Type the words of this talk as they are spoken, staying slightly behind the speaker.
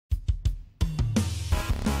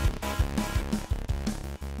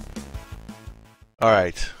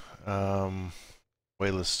Alright.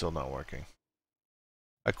 Wayla's still not working.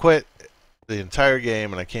 I quit the entire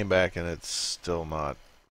game and I came back and it's still not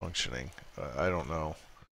functioning. I don't know.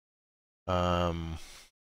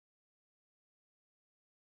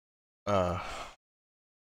 Uh,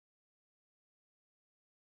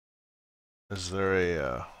 is there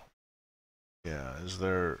a, yeah, is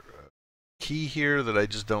there a key here that I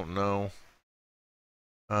just don't know?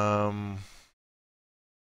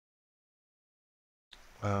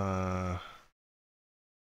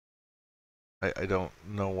 I don't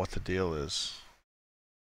know what the deal is.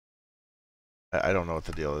 I don't know what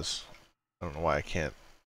the deal is. I don't know why I can't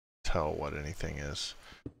tell what anything is.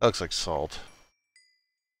 That looks like salt.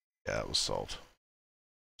 Yeah, it was salt.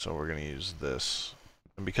 So we're going to use this.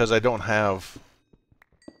 And because I don't have...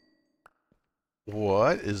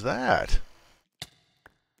 What is that?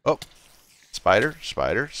 Oh, spider,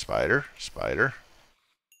 spider, spider, spider.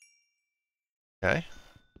 Okay.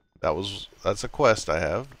 That's a quest I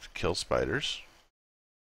have, to kill spiders.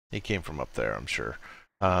 He came from up there, I'm sure.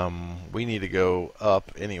 We need to go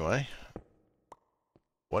up anyway.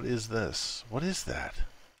 What is this? What is that?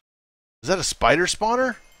 Is that a spider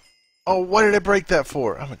spawner? Oh, what did I break that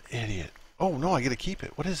for? I'm an idiot. Oh, no, I get to keep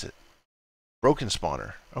it. What is it? Broken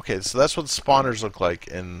spawner. Okay, so that's what spawners look like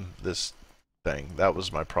in this thing. That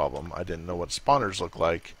was my problem. I didn't know what spawners look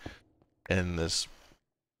like in this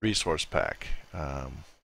resource pack.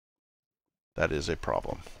 That is a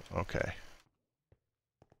problem. Okay.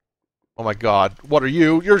 Oh my god, what are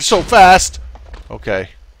you? You're so fast! Okay.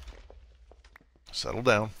 Settle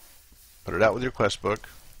down. Put it out with your quest book.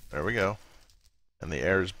 There we go. And the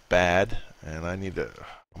air is bad, and I need to...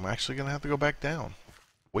 I'm actually going to have to go back down.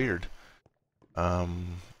 Weird.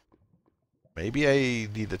 Maybe I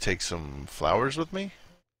need to take some flowers with me?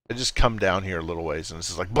 I just come down here a little ways, and this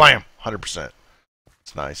is like, blam! 100%.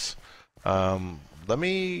 It's nice. Let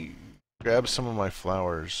me grab some of my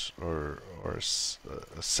flowers, or a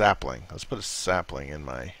sapling. Let's put a sapling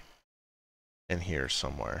in here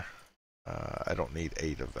somewhere. I don't need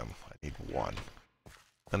 8 of them. I need 1.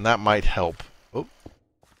 And that might help. Oh,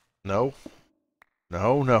 no.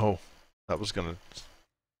 No, no. That was gonna...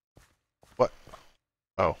 What?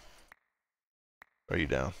 Oh. Are you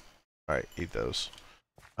down? Alright, eat those.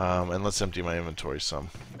 And let's empty my inventory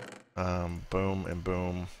some. Boom and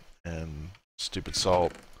boom. And stupid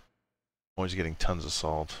salt. Always getting tons of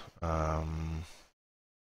salt.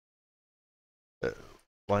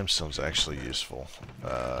 Limestone's actually useful.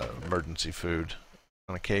 Emergency food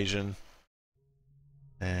on occasion.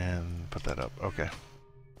 And put that up. Okay.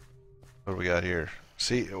 What do we got here?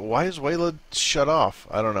 See, why is Wayla shut off?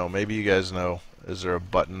 I don't know. Maybe you guys know. Is there a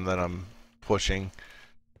button that I'm pushing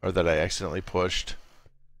or that I accidentally pushed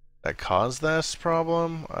that caused this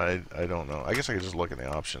problem? I don't know. I guess I could just look at the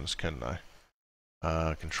options, couldn't I?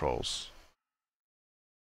 Controls.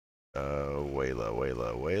 Wayla.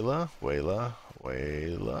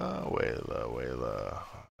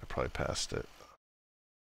 I probably passed it.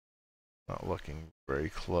 Not looking very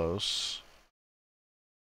close.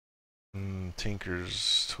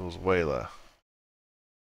 Tinker's Tools, Wayla.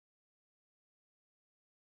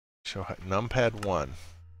 Show numpad 1.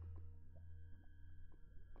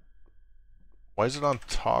 Why is it on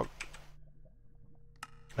toggle?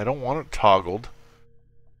 I don't want it toggled.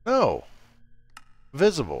 No.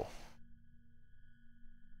 Visible.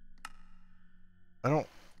 I don't...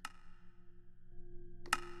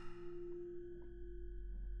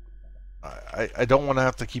 I don't want to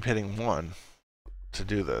have to keep hitting 1 to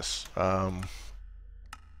do this.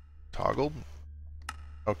 Toggled?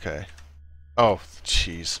 Okay. Oh,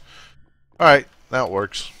 jeez. Alright, that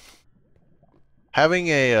works. Having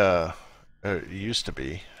a, it used to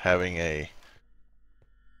be, having a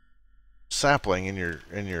sapling in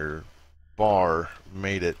your bar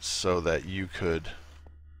made it so that you could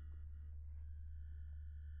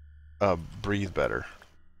breathe better.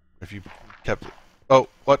 If you kept... Oh,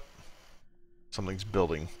 what? Something's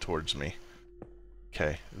building towards me.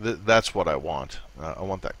 Okay, that's what I want. I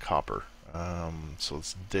want that copper. So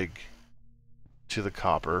let's dig to the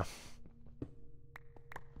copper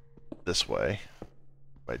this way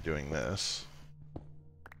by doing this.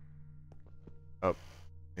 Oh,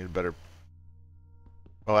 need a better...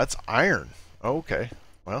 Oh, that's iron. Oh, okay.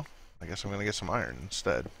 Well, I guess I'm going to get some iron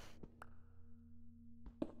instead.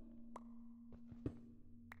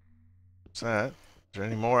 What's that? Is there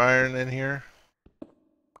any more iron in here?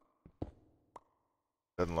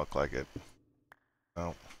 Doesn't look like it.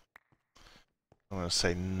 No. I'm going to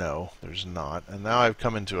say no, there's not. And now I've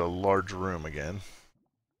come into a large room again.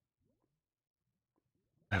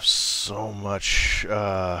 I have so much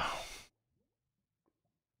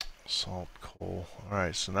Salt, coal.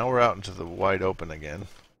 Alright, so now we're out into the wide open again.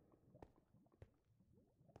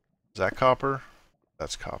 Is that copper?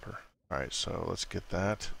 That's copper. Alright, so let's get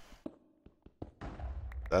that.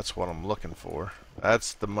 That's what I'm looking for.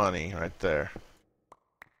 That's the money right there.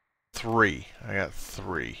 3. I got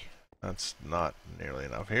 3. That's not nearly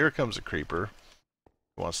enough. Here comes a creeper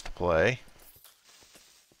who wants to play.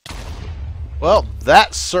 Well,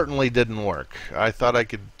 that certainly didn't work. I thought I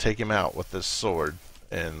could take him out with this sword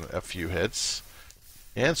in a few hits.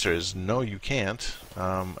 The answer is no, you can't.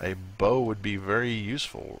 A bow would be very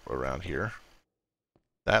useful around here.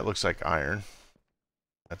 That looks like iron.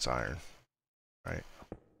 That's iron. Right.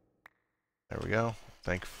 There we go.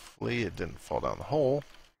 Thankfully, it didn't fall down the hole.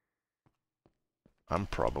 I'm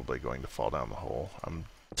probably going to fall down the hole. I'm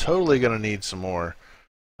totally going to need some more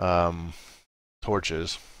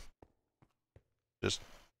torches. Just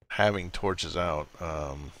having torches out,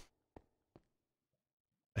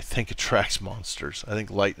 I think attracts monsters. I think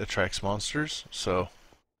light attracts monsters, so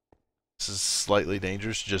this is slightly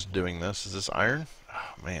dangerous just doing this. Is this iron?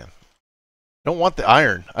 Oh, man. I don't want the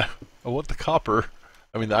iron. I want the copper.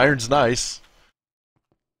 I mean, the iron's nice,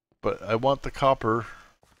 but I want the copper.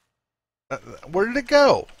 Where did it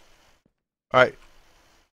go? Alright.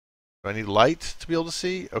 Do I need light to be able to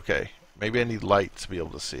see? Okay. Maybe I need light to be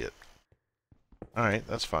able to see it. Alright,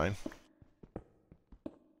 that's fine.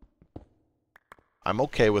 I'm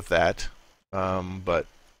okay with that. But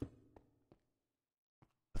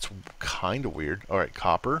that's kind of weird. Alright,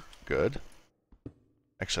 copper. Good.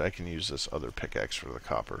 Actually, I can use this other pickaxe for the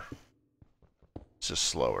copper. It's just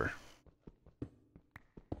slower.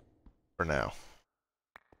 For now.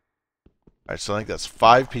 Alright, so I think that's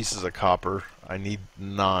 5 pieces of copper. I need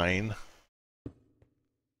 9.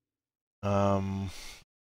 And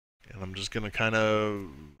I'm just going to kind of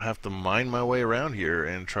have to mine my way around here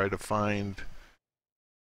and try to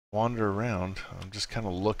wander around. I'm just kind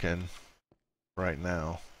of looking right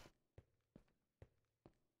now.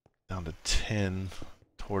 Down to 10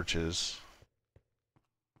 torches.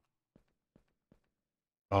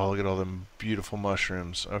 Oh, look at all them beautiful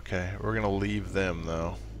mushrooms. Okay, we're going to leave them,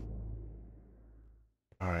 though.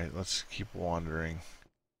 Alright, let's keep wandering.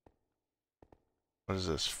 What is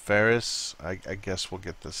this? Ferrous? I guess we'll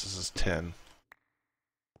get this. This is 10.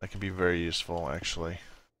 That could be very useful, actually.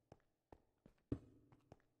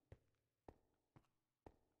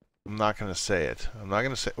 I'm not going to say it. I'm not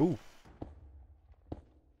going to say... Ooh!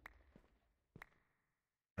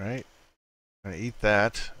 Right? I'm going to eat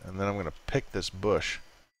that, and then I'm going to pick this bush.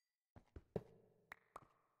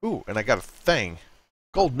 Ooh, and I got a thing.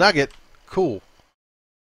 Gold nugget! Cool.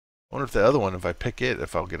 I wonder if the other one, if I pick it,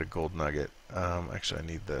 if I'll get a gold nugget. Actually, I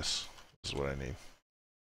need this. This is what I need.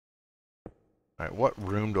 Alright, what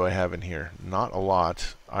room do I have in here? Not a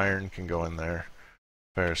lot. Iron can go in there.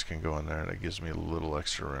 Ferrous can go in there. That gives me a little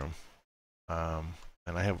extra room.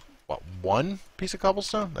 And I have, what, 1 piece of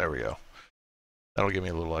cobblestone? There we go. That'll give me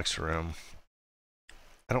a little extra room.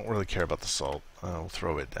 I don't really care about the salt. I'll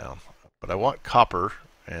throw it down. But I want copper,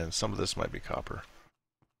 and some of this might be copper.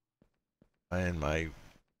 And my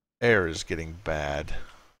air is getting bad.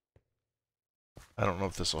 I don't know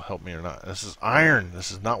if this will help me or not. This is iron.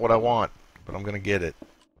 This is not what I want, but I'm going to get it.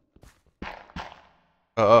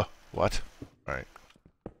 What? Alright.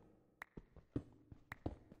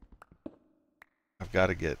 I've got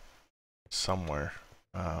to get somewhere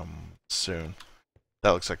soon.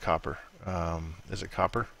 That looks like copper. Is it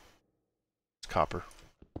copper? It's copper.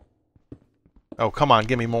 Oh, come on,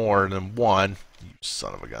 give me more than 1. You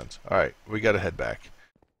son of a gun. Alright, we got to head back.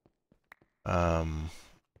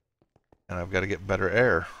 And I've got to get better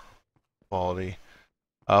air quality.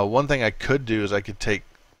 One thing I could do is I could take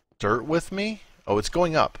dirt with me. Oh, it's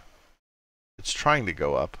going up. It's trying to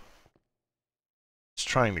go up. It's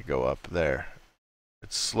trying to go up there.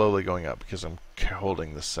 It's slowly going up because I'm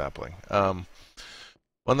holding this sapling.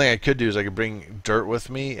 One thing I could do is I could bring dirt with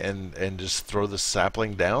me and just throw the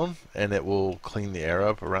sapling down, and it will clean the air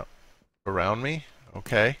up around me.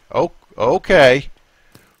 Okay. Oh, okay.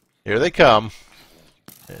 Here they come.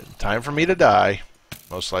 Time for me to die,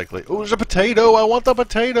 most likely. Oh, there's a potato. I want the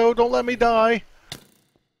potato. Don't let me die.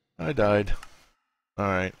 I died. All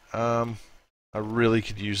right. I really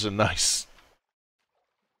could use a nice.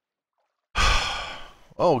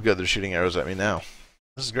 Oh, good. They're shooting arrows at me now.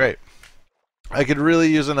 This is great. I could really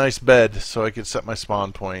use a nice bed so I could set my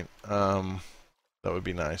spawn point. That would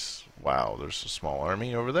be nice. Wow, there's a small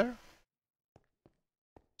army over there.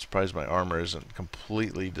 Surprised my armor isn't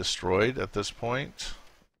completely destroyed at this point.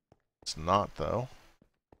 It's not, though.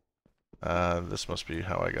 This must be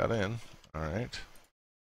how I got in. Alright.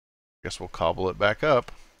 Guess we'll cobble it back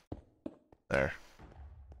up. There.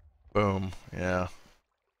 Boom. Yeah.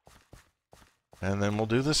 And then we'll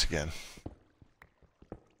do this again.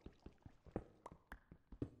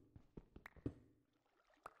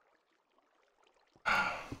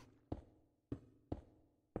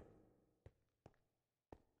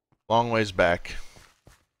 Long ways back.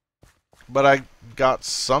 But I got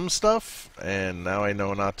some stuff, and now I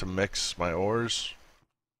know not to mix my ores.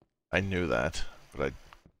 I knew that, but I'd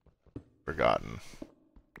forgotten,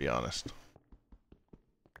 to be honest.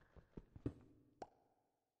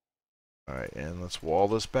 Alright, and let's wall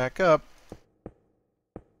this back up.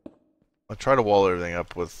 I'll try to wall everything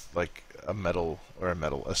up with, like,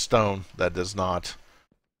 a stone that does not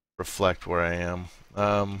reflect where I am.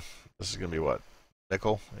 This is gonna be what?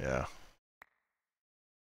 Nickel? Yeah.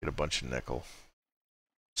 Get a bunch of nickel.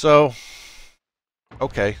 So,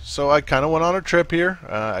 okay, so I kind of went on a trip here.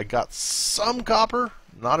 I got some copper,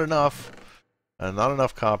 not enough. Not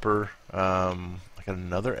enough copper. I got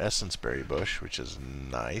another essence berry bush, which is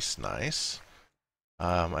nice, nice.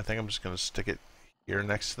 I think I'm just going to stick it here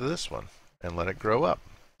next to this one and let it grow up,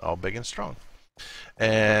 all big and strong.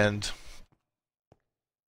 And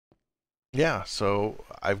yeah, so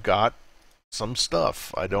I've got some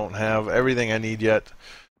stuff. I don't have everything I need yet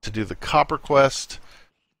to do the copper quest.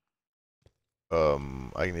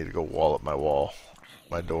 I need to go wall up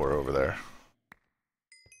my door over there.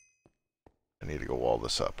 I need to go wall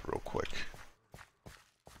this up real quick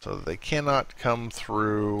so that they cannot come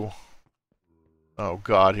through. Oh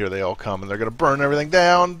god, here they all come, and they're gonna burn everything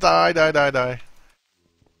down. Die, die, die, die.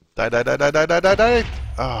 Die, die, die, die, die, die, die, die.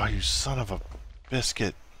 Oh, you son of a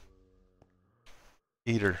biscuit.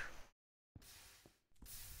 Eater.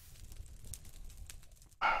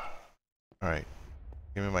 Alright.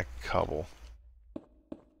 Give me my cobble.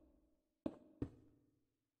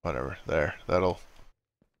 Whatever. There. That'll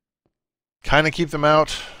kind of keep them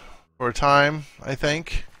out for a time, I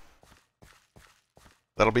think.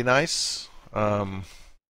 That'll be nice. Yeah.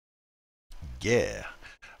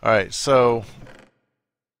 Alright, so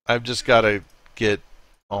I've just got to get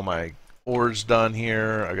all my ores done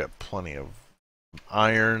here. I got plenty of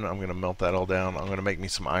iron. I'm going to melt that all down. I'm going to make me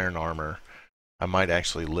some iron armor. I might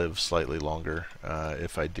actually live slightly longer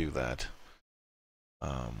if I do that.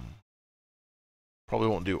 Probably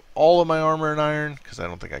won't do all of my armor and iron because I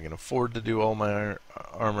don't think I can afford to do all my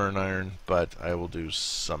armor and iron, but I will do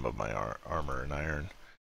some of my armor and iron.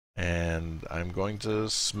 And I'm going to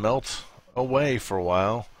smelt away for a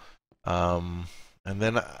while, and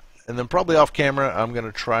then probably off camera I'm going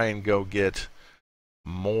to try and go get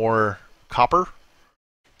more copper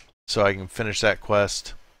so I can finish that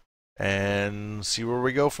quest and see where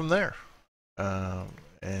we go from there,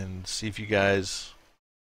 and see if you guys.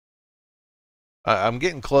 I'm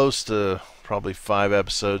getting close to probably 5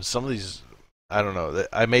 episodes. Some of these, I don't know.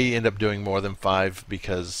 I may end up doing more than 5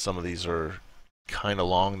 because some of these are kind of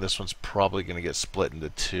long. This one's probably going to get split into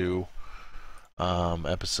 2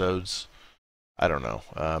 episodes. I don't know.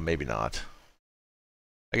 Maybe not.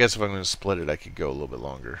 I guess if I'm going to split it, I could go a little bit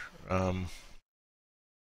longer.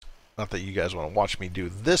 Not that you guys want to watch me do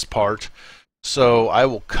this part. So I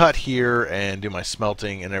will cut here and do my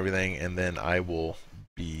smelting and everything, and then I will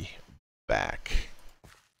be back.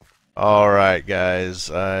 Alright guys,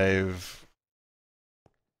 I've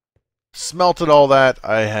smelted all that.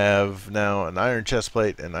 I have now an iron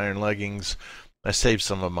chestplate and iron leggings. I saved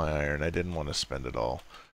some of my iron. I didn't want to spend it all.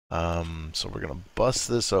 So we're going to bust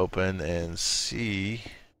this open and see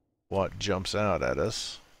what jumps out at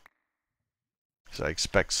us. Because I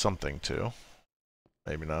expect something to.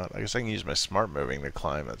 Maybe not. I guess I can use my smart moving to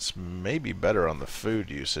climb. That's maybe better on the food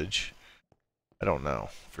usage. I don't know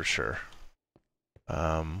for sure.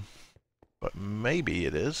 But maybe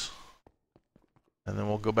it is. And then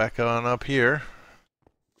we'll go back on up here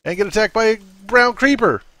and get attacked by a brown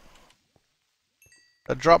creeper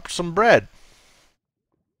that dropped some bread.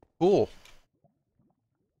 Cool.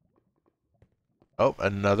 Oh,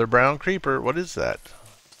 another brown creeper. What is that?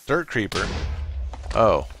 Dirt creeper.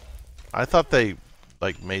 Oh, I thought they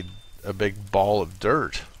like made a big ball of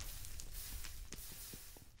dirt.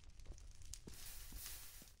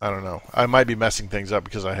 I don't know. I might be messing things up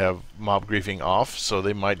because I have mob griefing off, so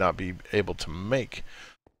they might not be able to make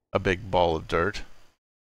a big ball of dirt.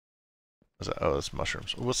 What's that? Oh, that's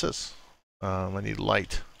mushrooms. What's this? I need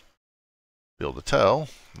light. Be able to tell.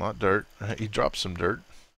 Not dirt. He dropped some dirt.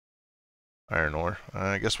 Iron ore.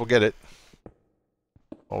 I guess we'll get it.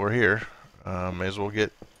 While we're here, may as well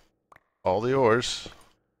get all the ores.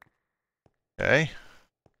 Okay.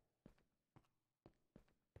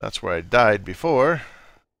 That's where I died before.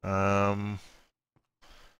 Let's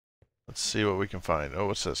see what we can find. Oh,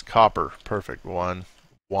 what's this? Copper. Perfect. One.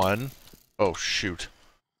 Oh, shoot.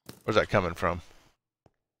 Where's that coming from?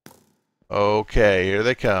 Okay, here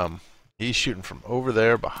they come. He's shooting from over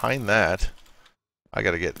there behind that. I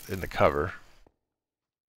got to get in the cover.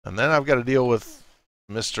 And then I've got to deal with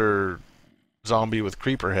Mr. Zombie with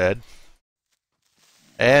creeper head.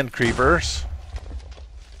 And creepers.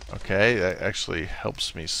 Okay, that actually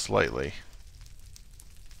helps me slightly.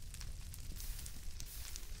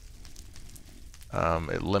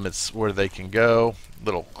 It limits where they can go.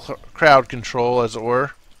 Little crowd control, as it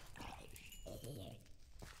were.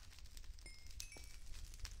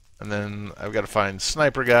 And then I've got to find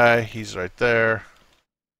sniper guy. He's right there.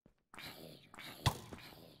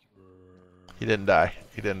 He didn't die.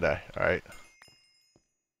 He didn't die. Alright.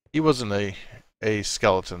 He wasn't a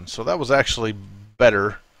skeleton, so that was actually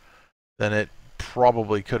better than it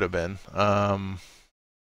probably could have been. I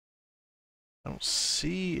don't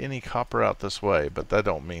see any copper out this way, but that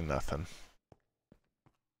don't mean nothing.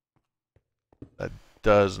 That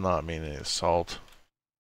does not mean any salt.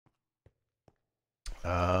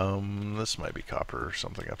 This might be copper or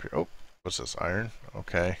something up here. Oh, what's this? Iron?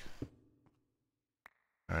 Okay.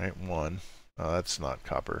 Alright, one. Oh, that's not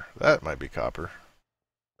copper. That might be copper.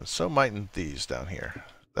 And so mightn't these down here.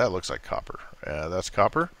 That looks like copper. Yeah, that's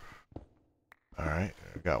copper. Alright,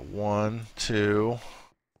 I got 1, 2.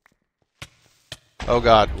 Oh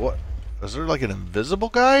god, what? Is there like an invisible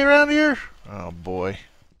guy around here? Oh boy.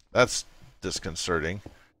 That's disconcerting.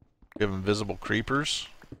 We have invisible creepers.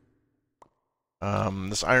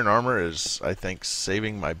 This iron armor is, I think,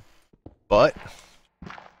 saving my butt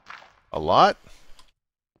a lot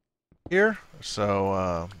here.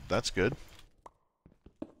 So, that's good.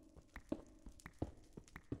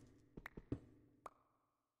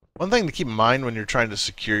 One thing to keep in mind when you're trying to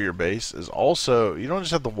secure your base is also, you don't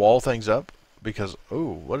just have to wall things up because,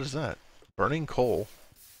 oh, what is that? Burning coal.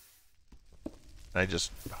 Can I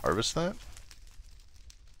just harvest that?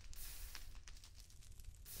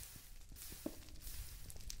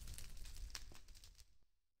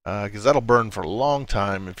 Because that'll burn for a long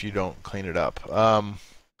time if you don't clean it up.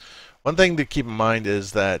 One thing to keep in mind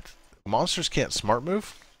is that monsters can't smart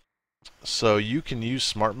move. So you can use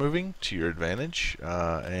smart moving to your advantage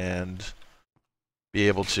and be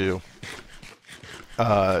able to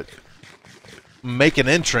make an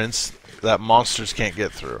entrance that monsters can't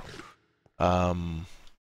get through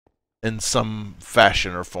in some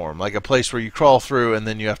fashion or form. Like a place where you crawl through and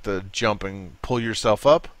then you have to jump and pull yourself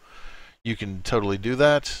up. You can totally do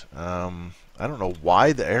that. I don't know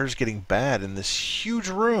why the air is getting bad in this huge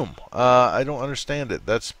room. I don't understand it.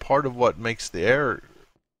 That's part of what makes the air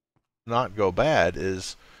not go bad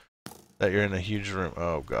is that you're in a huge room.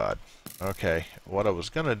 Oh god. Okay, what I was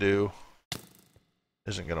gonna do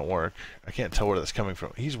isn't gonna work. I can't tell where that's coming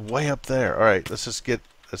from. He's way up there. All right, let's just get.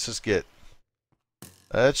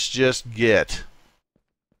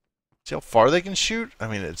 See how far they can shoot? I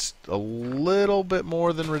mean, it's a little bit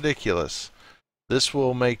more than ridiculous. This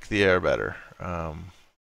will make the air better.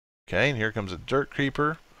 Okay, and here comes a dirt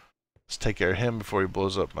creeper. Let's take care of him before he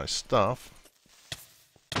blows up my stuff.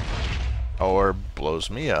 Or blows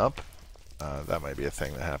me up. That might be a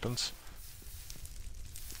thing that happens.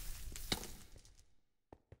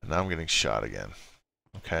 And now I'm getting shot again.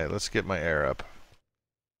 Okay, let's get my air up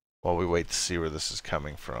while we wait to see where this is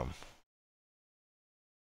coming from.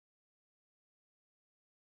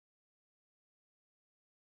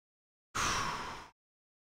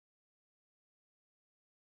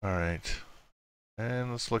 Alright.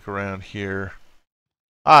 And let's look around here.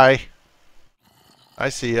 Hi! I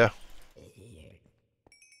see ya.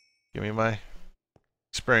 Give me my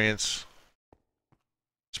experience.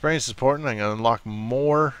 Experience is important. I'm going to unlock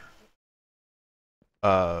more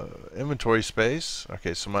inventory space.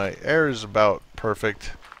 Okay, so my air is about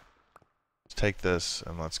perfect. Let's take this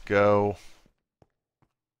and let's go.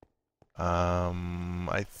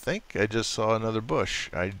 I think I just saw another bush.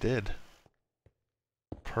 I did.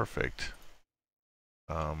 Perfect.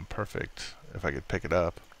 Perfect. If I could pick it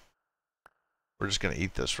up. We're just going to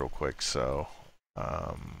eat this real quick, so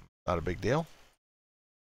not a big deal.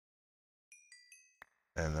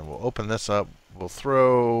 And then we'll open this up. We'll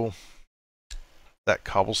throw that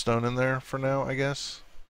cobblestone in there for now, I guess.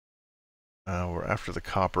 We're after the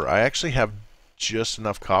copper. I actually have just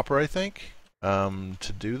enough copper, I think,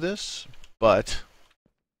 to do this, but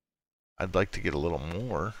I'd like to get a little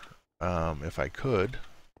more if I could.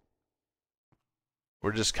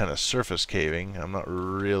 We're just kind of surface caving. I'm not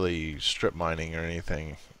really strip mining or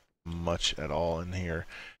anything much at all in here.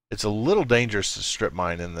 It's a little dangerous to strip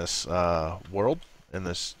mine in this world, in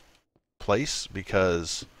this place,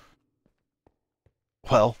 because,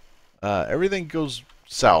 well, everything goes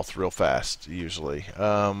south real fast, usually.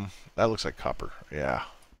 That looks like copper, yeah.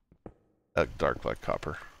 Dark black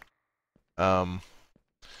copper. Um,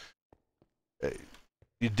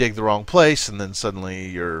 you dig the wrong place, and then suddenly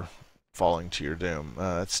you're falling to your doom.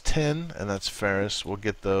 That's tin, and that's ferrous. We'll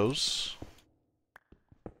get those.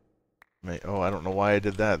 Oh, I don't know why I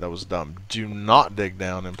did that. That was dumb. Do not dig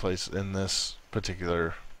down in place in this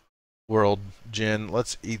particular world, Jin.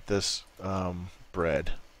 Let's eat this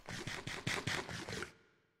bread.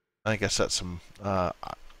 I think I set some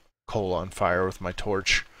coal on fire with my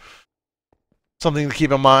torch. Something to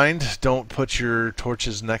keep in mind, don't put your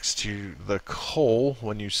torches next to the coal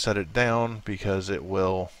when you set it down, because it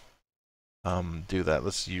will do that.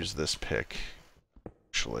 Let's use this pick,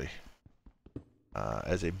 actually,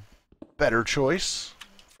 as a better choice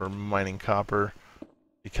for mining copper,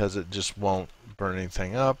 because it just won't burn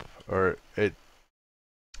anything up, or it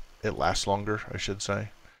lasts longer, I should say.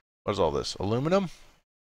 What is all this? Aluminum?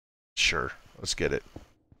 Sure, let's get it.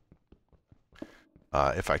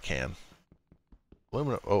 If I can.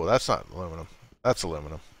 Aluminum. Oh, that's not aluminum. That's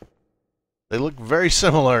aluminum. They look very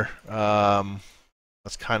similar.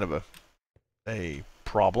 That's kind of a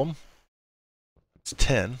problem. It's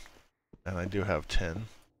 10, and I do have 10.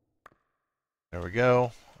 There we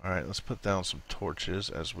go. All right, let's put down some torches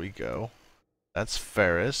as we go. That's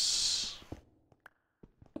ferrous.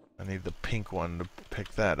 I need the pink one to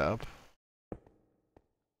pick that up.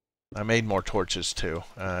 I made more torches too,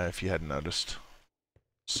 if you hadn't noticed.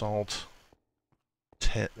 Salt.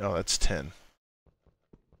 10. Oh, that's 10.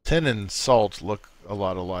 10 and salt look a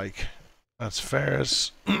lot alike. That's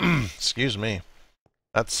ferrous. Excuse me.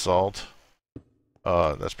 That's salt.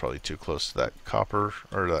 That's probably too close to that copper,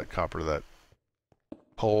 that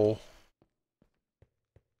coal.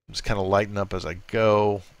 I'm just kind of lighten up as I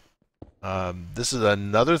go. This is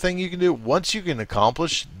another thing you can do. Once you can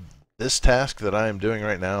accomplish this task that I am doing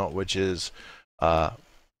right now, which is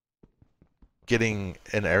getting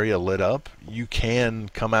an area lit up, you can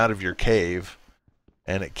come out of your cave,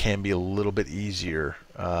 and it can be a little bit easier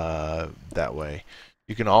that way.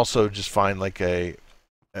 You can also just find like a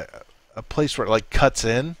place where it like cuts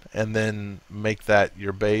in, and then make that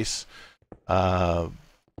your base. Oh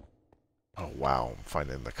wow, I'm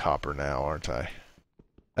finding the copper now, aren't I?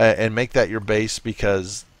 And make that your base,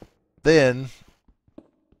 because then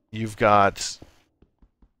you've got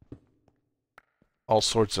all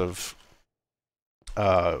sorts of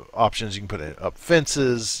options. You can put up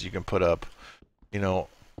fences, you can put up,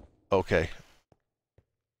 okay,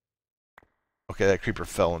 that creeper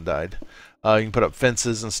fell and died. You can put up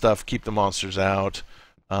fences and stuff, keep the monsters out.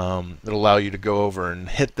 It'll allow you to go over and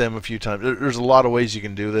hit them a few times. There's a lot of ways you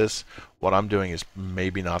can do this. What I'm doing is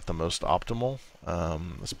maybe not the most optimal.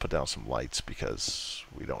 Let's put down some lights, because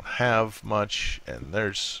we don't have much. And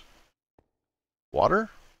there's water?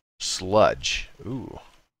 Sludge. Ooh.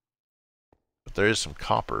 But there is some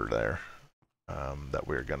copper there that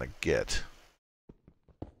we're going to get.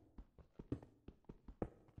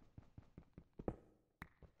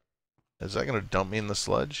 Is that going to dump me in the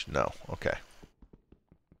sludge? No. Okay.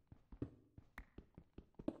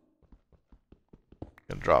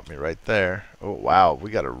 Gonna drop me right there. Oh, wow.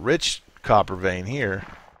 We got a rich copper vein here.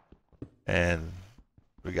 And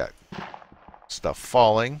we got stuff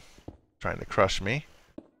falling, trying to crush me.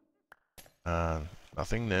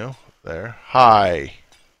 Nothing new there. Hi.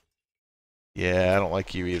 Yeah, I don't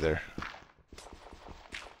like you either.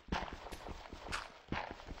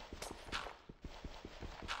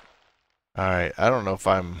 Alright, I don't know if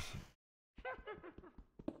I'm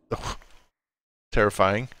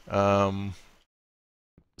terrifying. Let's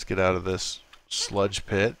get out of this sludge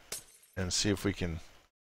pit and see if we can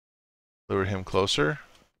lure him closer. Are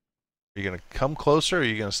you going to come closer, or are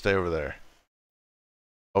you going to stay over there?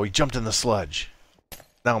 Oh, he jumped in the sludge.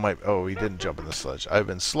 Now oh, he didn't jump in the sludge. I've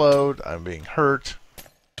been slowed. I'm being hurt.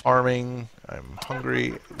 Arming. I'm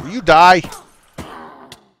hungry. Will you die?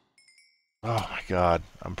 Oh my god.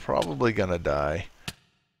 I'm probably gonna die.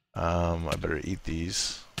 I better eat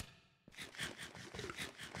these.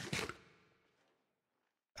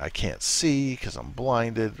 I can't see because I'm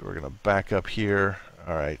blinded. We're gonna back up here.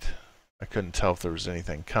 Alright. I couldn't tell if there was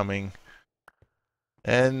anything coming.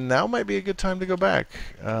 And now might be a good time to go back.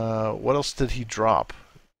 What else did he drop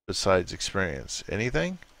besides experience?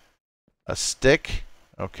 Anything? A stick?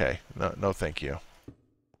 Okay. No thank you.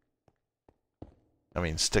 I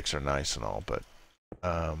mean, sticks are nice and all, but...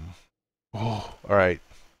 alright.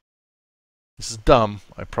 This is dumb.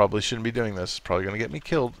 I probably shouldn't be doing this. It's probably going to get me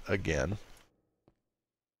killed again.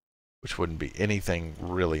 Which wouldn't be anything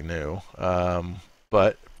really new.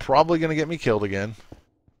 But probably going to get me killed again.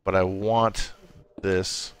 But I want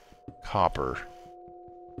this copper.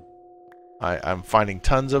 I'm finding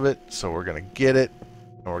tons of it, so we're going to get it.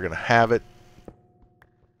 And we're going to have it.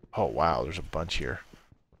 Oh, wow, there's a bunch here.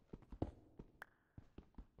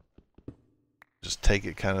 Just take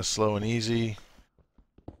it kind of slow and easy.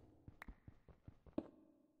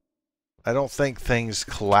 I don't think things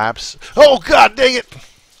collapse. Oh, God dang it!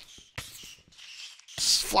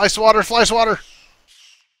 Fly swatter, fly swatter!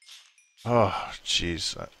 Oh,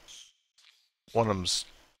 jeez. One of them's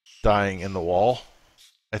dying in the wall,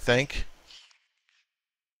 I think.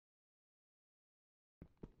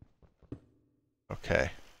 Okay.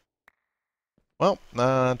 Well,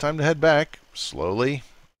 time to head back. Slowly.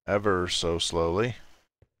 Ever so slowly.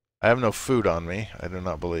 I have no food on me, I do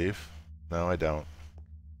not believe. No, I don't.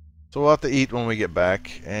 So we'll have to eat when we get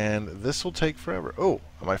back, and this will take forever. Oh,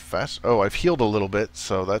 am I fast? Oh, I've healed a little bit,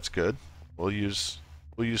 so that's good. We'll use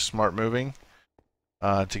smart moving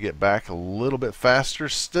to get back a little bit faster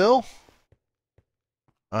still.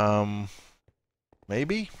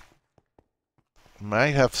 Maybe.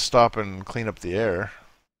 Might have to stop and clean up the air.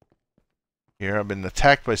 Here, I've been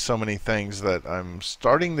attacked by so many things that I'm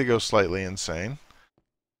starting to go slightly insane.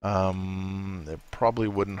 It probably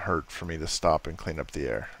wouldn't hurt for me to stop and clean up the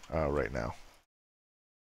air right now.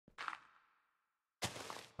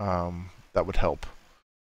 That would help.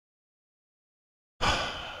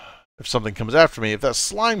 If something comes after me, if that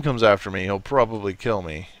slime comes after me, he'll probably kill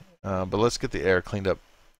me. But let's get the air cleaned up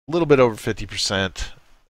a little bit over 50%.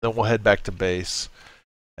 Then we'll head back to base.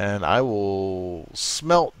 And I will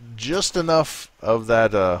smelt just enough of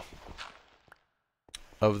that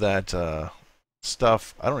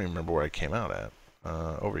stuff. I don't even remember where I came out at.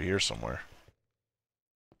 Over here somewhere.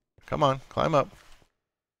 Come on, climb up.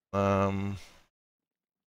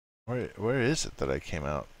 Where is it that I came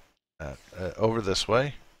out at? Over this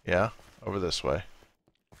way? Yeah, over this way.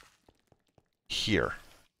 Here.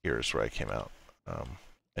 Here is where I came out.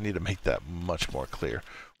 I need to make that much more clear.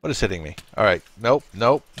 What is hitting me? All right. Nope,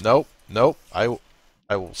 nope, nope, nope. I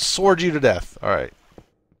will sword you to death. All right.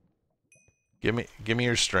 Give me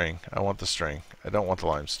your string. I want the string. I don't want the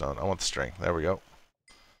limestone. I want the string. There we go.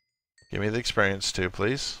 Give me the experience too,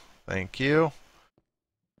 please. Thank you.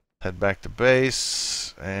 Head back to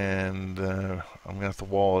base, and I'm going to have to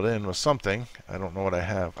wall it in with something. I don't know what I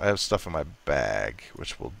have. I have stuff in my bag,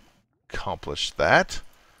 which will accomplish that.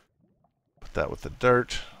 Put that with the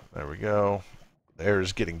dirt. There we go. The air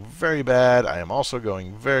is getting very bad. I am also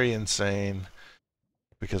going very insane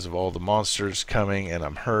because of all the monsters coming, and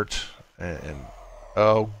I'm hurt. And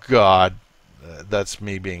oh, God. That's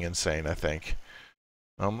me being insane, I think.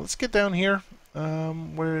 Let's get down here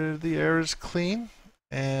where the air is clean.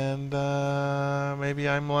 And maybe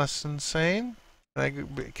I'm less insane.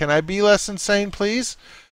 Can I be less insane, please?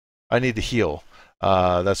 I need to heal.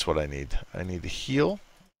 That's what I need. I need to heal.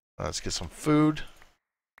 Let's get some food.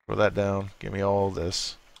 Throw that down. Give me all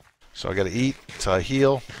this. So I got to eat until I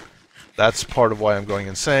heal. That's part of why I'm going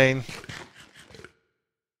insane.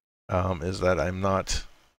 Is that I'm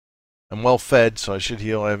well fed, so I should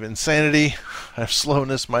heal. I have insanity. I have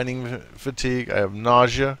slowness, mining fatigue. I have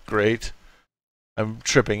nausea. Great. I'm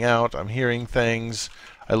tripping out. I'm hearing things.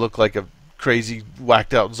 I look like a crazy,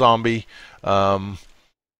 whacked out zombie. Things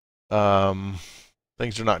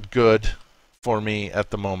are not good for me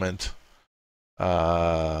at the moment.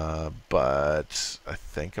 But I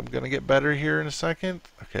think I'm going to get better here in a second.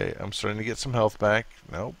 Okay, I'm starting to get some health back.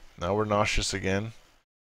 Nope. Now we're nauseous again.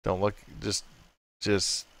 Don't look. Just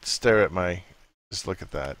stare at my. Just look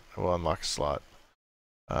at that. We'll unlock a slot.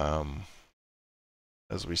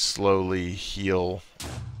 As we slowly heal.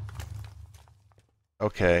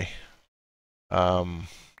 Okay.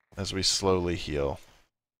 As we slowly heal.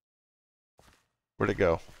 Where'd it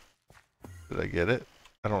go? Did I get it?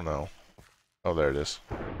 I don't know. Oh, there it is.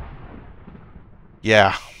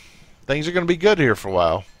 Yeah. Things are going to be good here for a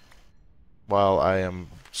while. While I am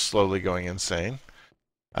slowly going insane.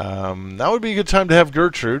 Now would be a good time to have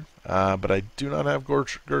Gertrude. But I do not have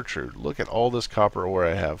Gertrude. Look at all this copper ore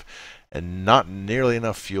I have. And not nearly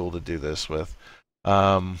enough fuel to do this with.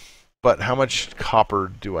 But how much copper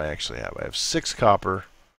do I actually have? I have 6 copper.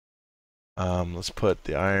 Let's put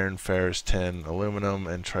the iron, ferrous, tin, aluminum,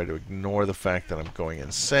 and try to ignore the fact that I'm going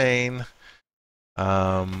insane.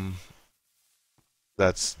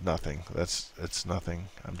 That's nothing. It's nothing.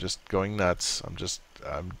 I'm just going nuts. I'm just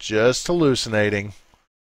hallucinating.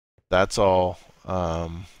 That's all.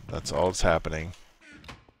 That's all that's happening.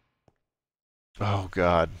 Oh,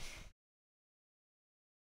 God.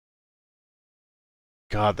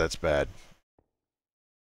 God, that's bad.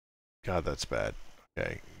 God, that's bad.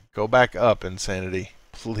 Okay. Go back up, insanity.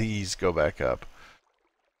 Please go back up.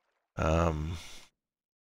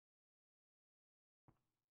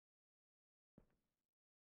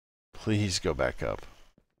 Please go back up.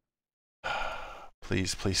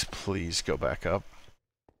 Please, please, please go back up.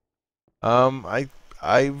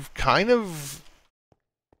 I've kind of...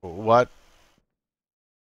 What?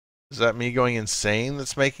 Is that me going insane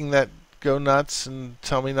that's making that go nuts and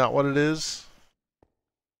tell me not what it is?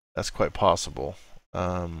 That's quite possible.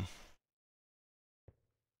 But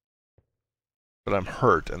I'm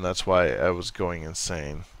hurt, and that's why I was going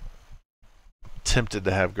insane. Tempted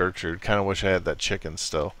to have Gertrude. Kind of wish I had that chicken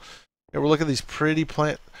still. Hey, we're looking at these pretty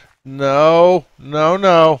plant... No, no,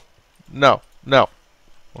 no. No, no.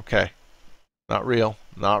 Okay. Not real.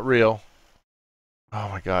 Not real. Oh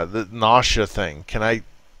my god, the nausea thing. Can I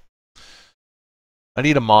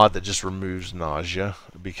need a mod that just removes nausea,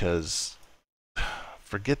 because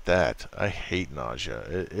forget that. I hate nausea.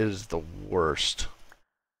 It is the worst.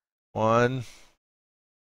 1,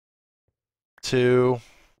 2,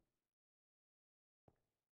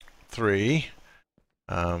 3.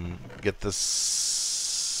 Get this.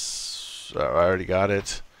 I already got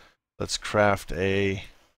it. Let's craft a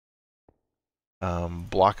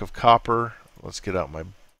block of copper. Let's get out my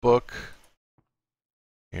book.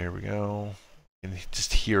 Here we go. And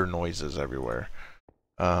just hear noises everywhere.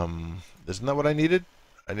 Isn't that what I needed?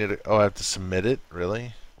 I have to submit it,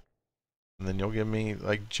 really? And then you'll give me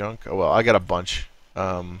like junk. Oh well, I got a bunch.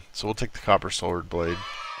 So we'll take the copper sword blade.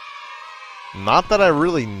 Not that I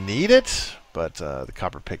really need it, but the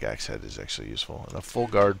copper pickaxe head is actually useful. And a full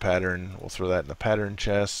guard pattern. We'll throw that in the pattern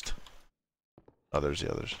chest. Oh, there's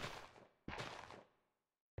the others.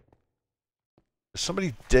 Is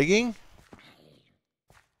somebody digging?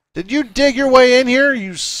 Did you dig your way in here,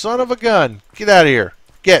 you son of a gun? Get out of here.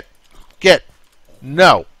 Get.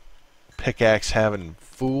 No. Pickaxe having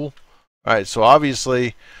fool. Alright, so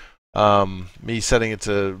obviously, me setting it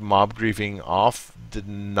to mob griefing off did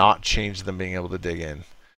not change them being able to dig in.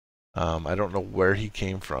 I don't know where he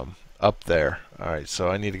came from. Up there. Alright, so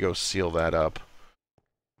I need to go seal that up.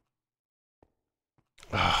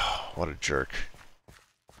 Oh, what a jerk.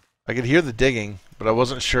 I could hear the digging, but I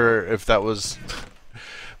wasn't sure if that was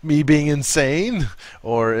me being insane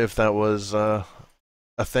or if that was a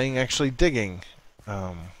thing actually digging.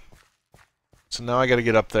 So now I got to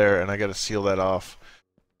get up there and I got to seal that off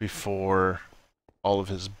before all of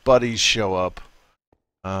his buddies show up.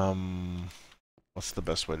 What's the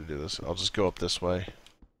best way to do this? I'll just go up this way,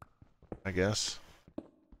 I guess,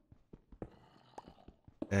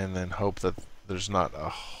 and then hope that there's not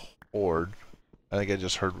a horde. I think I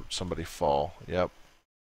just heard somebody fall. Yep.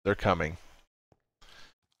 They're coming.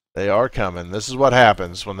 They are coming. This is what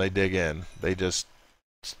happens when they dig in. They just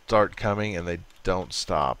start coming and they don't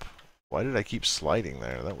stop. Why did I keep sliding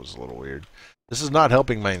there? That was a little weird. This is not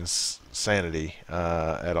helping my sanity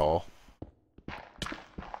at all.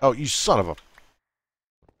 Oh, you son of a...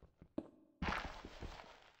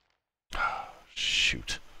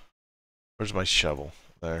 Shoot. Where's my shovel?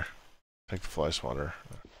 There. Take the fly swatter.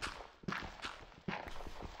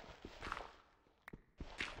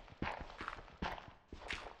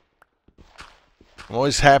 I'm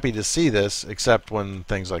always happy to see this, except when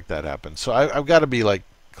things like that happen. So I've got to be like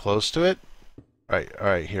close to it. All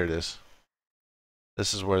right, here it is.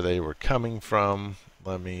 This is where they were coming from.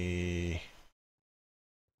 Let me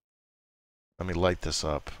light this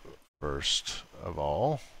up first of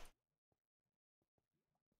all.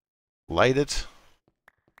 Light it.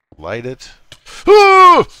 Light it.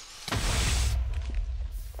 Ah!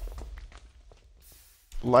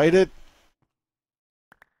 Light it.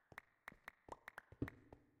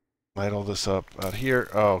 Light all this up out here.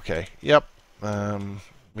 Oh, okay. Yep.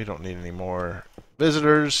 We don't need any more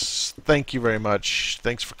visitors. Thank you very much.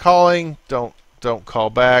 Thanks for calling. Don't call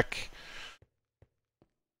back.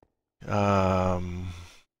 I'll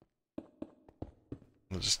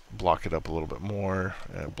just block it up a little bit more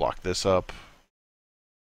and block this up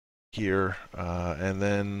here, and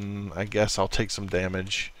then I guess I'll take some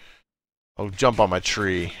damage. I'll jump on my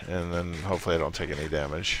tree and then hopefully I don't take any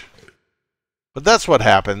damage. But that's what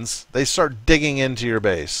happens. They start digging into your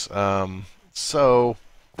base. So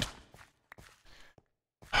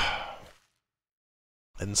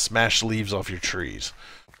and smash leaves off your trees.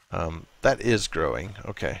 That is growing.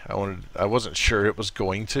 Okay, I wasn't sure it was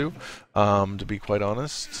going to be quite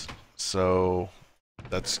honest. So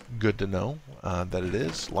that's good to know that it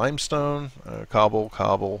is. Limestone, cobble,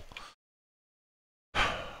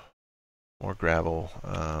 more gravel,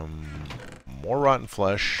 more rotten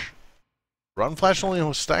flesh. Rotten flesh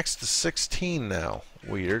only stacks to 16 now.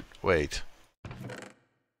 Weird. Wait.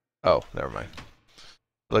 Oh, never mind.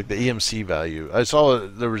 Like the EMC value. I saw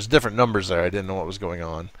there was different numbers there. I didn't know what was going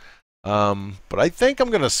on. But I think I'm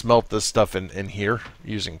going to smelt this stuff in here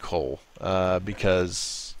using coal.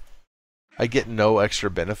 Because I get no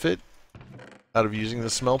extra benefit out of using the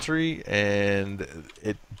smeltery, and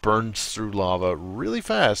it burns through lava really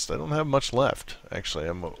fast. I don't have much left, actually.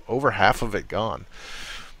 I'm over half of it gone.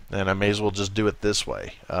 And I may as well just do it this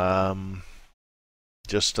way.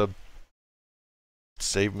 Just to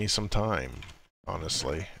save me some time,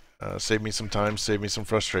 honestly. Save me some time, save me some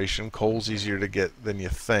frustration. Coal's easier to get than you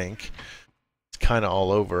think. It's kind of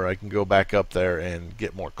all over. I can go back up there and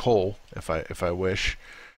get more coal if I wish.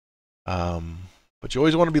 But you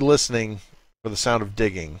always want to be listening for the sound of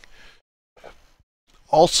digging.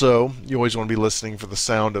 Also, you always want to be listening for the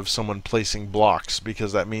sound of someone placing blocks,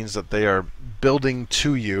 because that means that they are building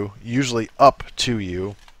to you, usually up to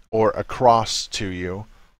you or across to you.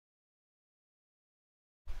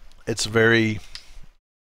 It's very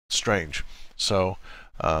strange. So,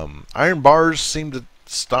 iron bars seem to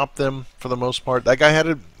stop them for the most part. That guy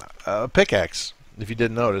had a pickaxe. If you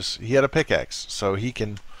didn't notice, he had a pickaxe, so he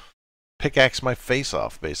can pickaxe my face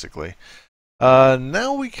off, basically.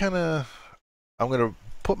 Now we kind of... I'm going to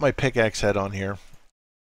put my pickaxe head on here.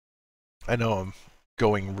 I know I'm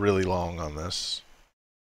going really long on this.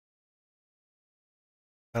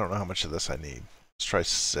 I don't know how much of this I need. Let's try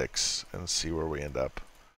 6 and see where we end up.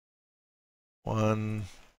 1,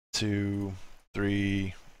 2,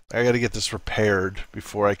 3. I got to get this repaired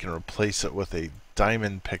before I can replace it with a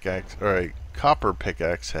diamond pickaxe, or a copper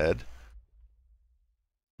pickaxe head.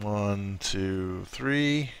 1, 2,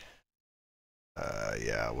 3.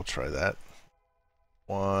 Yeah, we'll try that.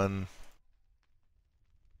 1,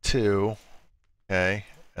 2. Okay,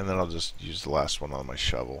 and then I'll just use the last one on my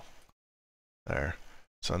shovel. There.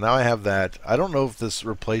 So now I have that. I don't know if this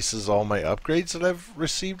replaces all my upgrades that I've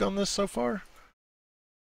received on this so far.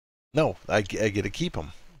 No, I get to keep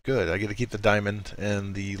them. Good. I get to keep the diamond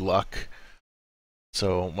and the luck.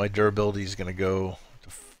 So my durability is going to go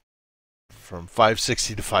from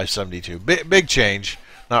 560 to 572. Big change.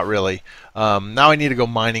 Not really. Now I need to go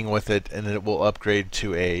mining with it, and it will upgrade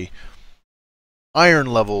to a iron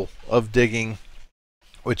level of digging,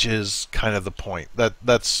 which is kind of the point.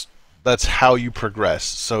 That's how you progress.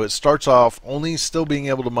 So it starts off only still being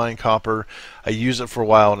able to mine copper. I use it for a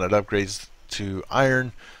while, and it upgrades to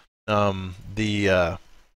iron. The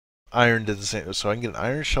iron did the same. So I can get an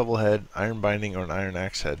iron shovel head, iron binding, or an iron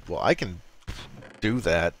axe head. Well, I can do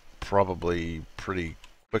that probably pretty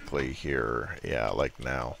quickly here. Yeah, like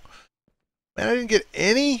now. Man, I didn't get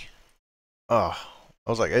any. Oh, I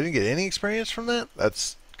was like, I didn't get any experience from that.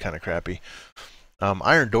 That's kind of crappy.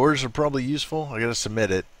 Iron doors are probably useful. I gotta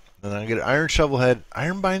submit it. Then I get an iron shovel head,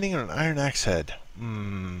 iron binding, or an iron axe head.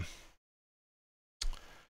 Let's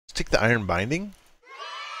take the iron binding,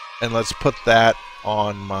 and let's put that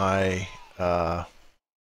on my. Let's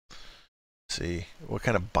see, what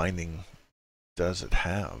kind of binding does it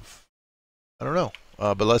have? I don't know,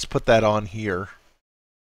 but let's put that on here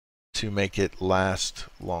to make it last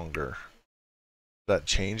longer. Does that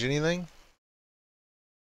change anything?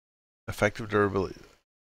 Effective durability.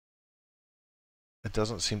 It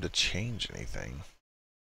doesn't seem to change anything.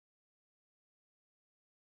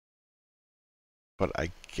 But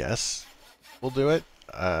I guess we'll do it.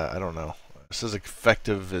 I don't know. It says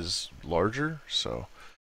effective is larger, so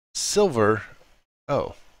silver.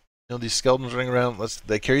 Oh, you know these skeletons running around.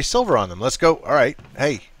 They carry silver on them. Let's go. All right.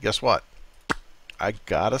 Hey, guess what? I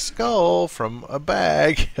got a skull from a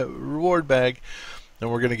bag, a reward bag,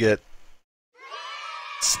 and we're gonna get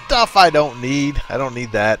stuff I don't need. I don't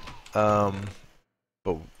need that.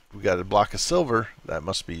 But we got a block of silver. That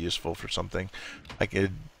must be useful for something. I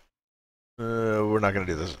could. We're not gonna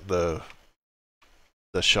do this. The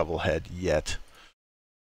shovel head yet.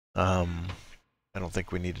 I don't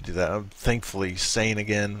think we need to do that. I'm thankfully sane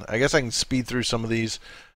again. I guess I can speed through some of these.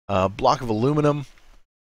 Block of aluminum,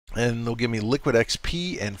 and they'll give me liquid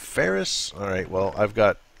XP and ferrous. All right. Well, I've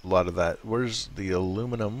got a lot of that. Where's the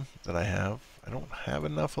aluminum that I have? I don't have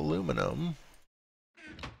enough aluminum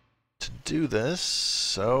to do this,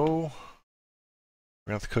 so we're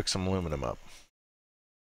gonna have to cook some aluminum up.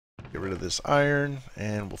 Get rid of this iron,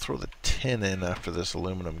 and we'll throw the tin in after this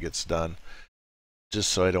aluminum gets done, just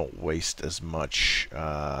so I don't waste as much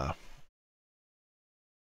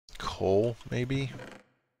coal, maybe.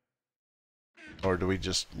 Or do we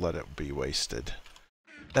just let it be wasted?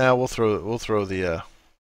 Now we'll throw the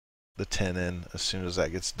tin in as soon as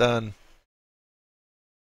that gets done,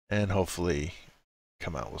 and hopefully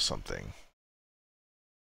come out with something.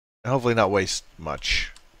 And hopefully not waste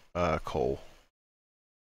much coal.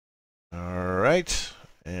 Alright,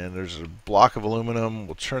 and there's a block of aluminum.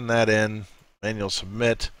 We'll turn that in. Manual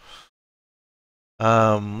submit.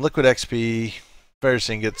 Liquid XP, ferrous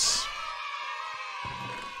ingots.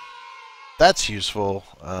 That's useful.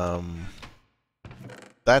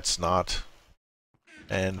 That's not.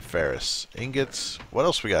 and ferrous. Ingots. What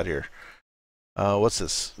else we got here? What's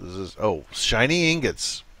this? This is, oh, shiny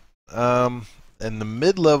ingots. And the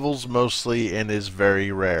mid-levels mostly and is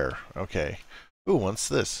very rare. Okay. Ooh, what's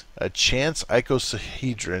this? A chance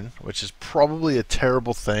icosahedron, which is probably a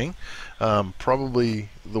terrible thing. Probably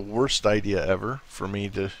the worst idea ever for me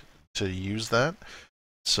to use that.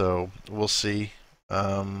 So we'll see.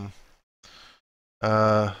 I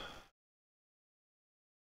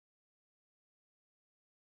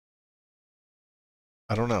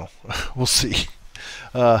don't know. We'll see.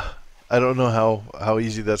 I don't know how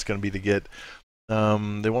easy that's going to be to get.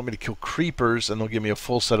 They want me to kill creepers, and they'll give me a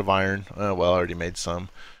full set of iron. Well, I already made some.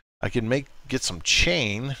 I can get some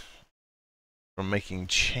chain from making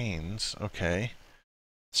chains. Okay.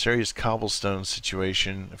 Serious cobblestone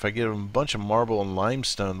situation. If I give them a bunch of marble and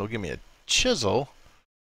limestone, they'll give me a chisel.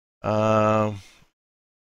 Okay.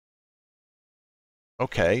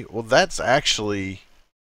 Well, that's actually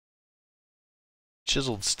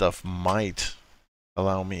chiseled stuff might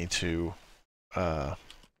allow me to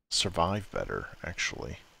survive better,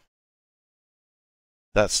 actually.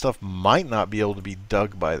 That stuff might not be able to be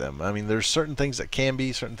dug by them. I mean, there's certain things that can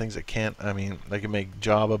be, certain things that can't. I mean, I can make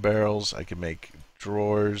Java barrels, I can make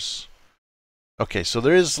drawers. Okay, so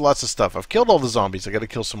there is lots of stuff. I've killed all the zombies. I got to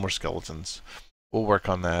kill some more skeletons. We'll work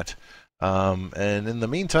on that. And in the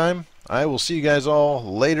meantime, I will see you guys all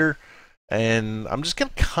later. And I'm just going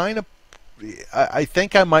to kind of... I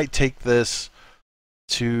think I might take this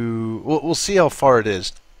to... We'll see how far it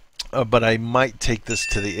is. But I might take this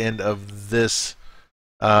to the end of this...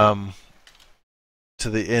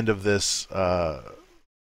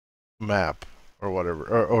 map or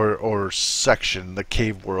whatever, or section, the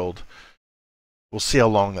cave world. We'll see how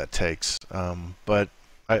long that takes. But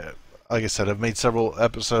like I said, I've made several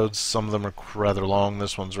episodes. Some of them are rather long.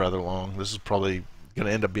 This one's rather long. This is probably going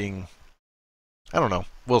to end up being, I don't know.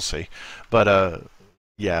 We'll see. But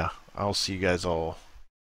yeah, I'll see you guys all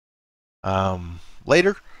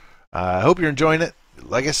later. I hope you're enjoying it.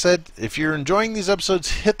 Like I said, if you're enjoying these episodes,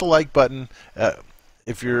 hit the like button.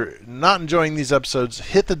 If you're not enjoying these episodes,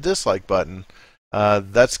 hit the dislike button.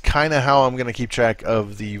 That's kind of how I'm going to keep track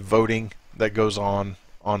of the voting that goes on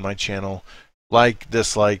my channel. Like,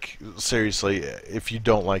 dislike, seriously, if you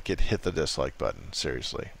don't like it, hit the dislike button.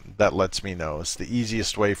 Seriously, that lets me know. It's the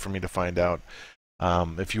easiest way for me to find out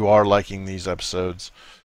if you are liking these episodes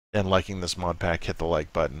and liking this mod pack. Hit the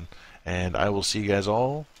like button, and I will see you guys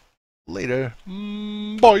all later.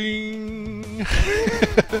 Bye.